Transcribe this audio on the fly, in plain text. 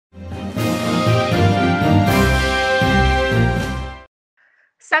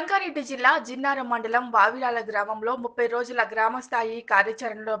సంగారెడ్డి జిల్లా జిన్నారం మండలం వావిలాల గ్రామంలో 30 రోజుల గ్రామ స్థాయి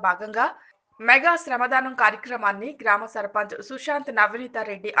కార్యాచరణలో భాగంగా మెగా శ్రమదానం కార్యక్రమాన్ని గ్రామ సర్పంచ్ సుశాంత్ నవనీత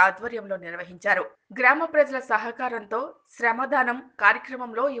రెడ్డి ఆధ్వర్యంలో నిర్వహించారు. గ్రామ ప్రజల సహకారంతో శ్రమదానం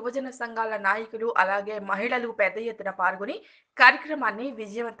కార్యక్రమంలో యువజన సంఘాల నాయకులు అలాగే మహిళలు పెద్ద ఎత్తున పాల్గొని కార్యక్రమాన్ని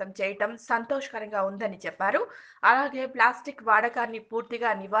విజయవంతం చేయటం సంతోషకరంగా ఉందని చెప్పారు. అలాగే ప్లాస్టిక్ వాడకాన్ని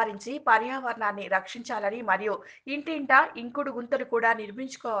పూర్తిగా నివారించి పర్యావరణాన్ని రక్షించాలని మరియు ఇంటింటా ఇంకుడు గుంతలు కూడా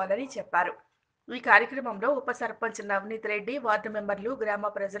నిర్మించుకోవాలని చెప్పారు. ఈ కార్యక్రమంలో ఉప సర్పంచ్ నవనీత్ రెడ్డి, వార్డు మెంబర్లు, గ్రామ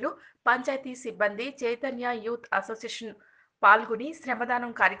ప్రజలు, పంచాయతీ సిబ్బంది, చైతన్య యూత్ అసోసియేషన్ పాల్గొని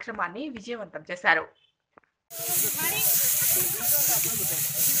శ్రమదానం కార్యక్రమాన్ని విజయవంతం చేశారు.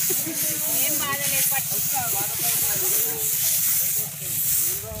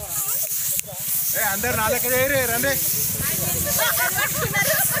 అందరు నా లెక్క రండి.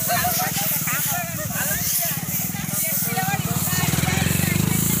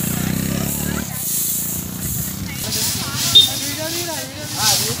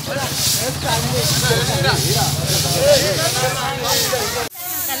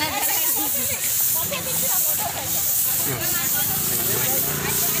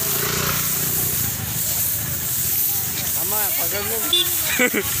 అమ్మా పగలు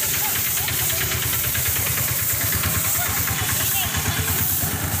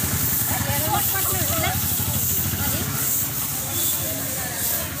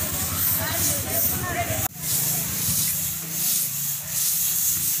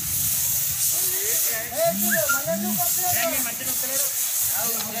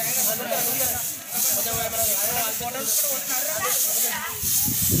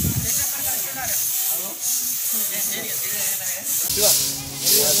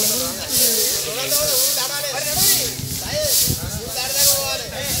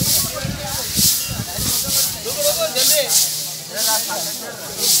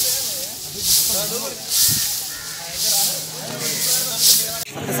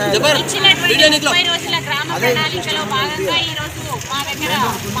ఇచ్చినటువంటి 30 రోజుల గ్రామ ప్రణాళికలో భాగంగా ఈ రోజు మా దగ్గర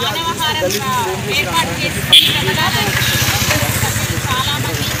మానవహారం ఏర్పాటు చేసుకుని శ్రమదానం చాలా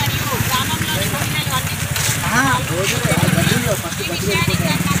మంది మరియు గ్రామంలోని మహిళలు ఈ విషయానికి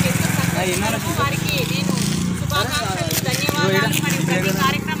నాకు ఎంతో సంతోషం. వారికి నేను శుభాకాంక్షలు, ధన్యవాదాలు మరియు ప్రతి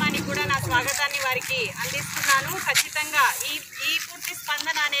కార్యక్రమానికి కూడా నా స్వాగతాన్ని వారికి అందిస్తున్నాను. ఖచ్చితంగా ఈ పూర్తి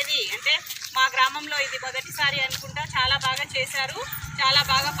స్పందన అనేది అంటే మా గ్రామంలో ఇది మొదటిసారి అనుకుంటా. చాలా బాగా చేశారు, చాలా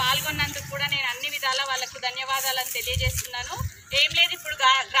బాగా పాల్గొన్నందుకు కూడా నేను అన్ని విధాలా వాళ్ళకు ధన్యవాదాలను తెలియజేస్తున్నాను. ఏం లేదు, ఇప్పుడు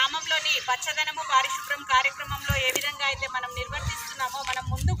గ్రామంలోని పచ్చదనము పారిశుభ్రం కార్యక్రమంలో ఏ విధంగా అయితే మనం నిర్వర్తిస్తున్నామో మనం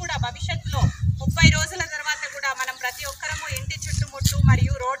ముందు కూడా భవిష్యత్తులో 30 రోజుల తర్వాత కూడా మనం ప్రతి ఒక్కరము ఇంటి చుట్టుముట్టు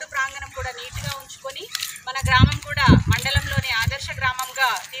మరియు రోడ్డు ప్రాంగణం కూడా నీట్గా ఉంచుకొని మన గ్రామం కూడా మండలంలోని ఆదర్శ గ్రామంగా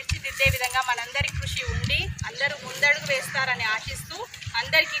తీర్చిదిద్దే విధంగా మనందరి కృషి ఉండి అందరూ ముందడుగు వేస్తారని ఆశిస్తూ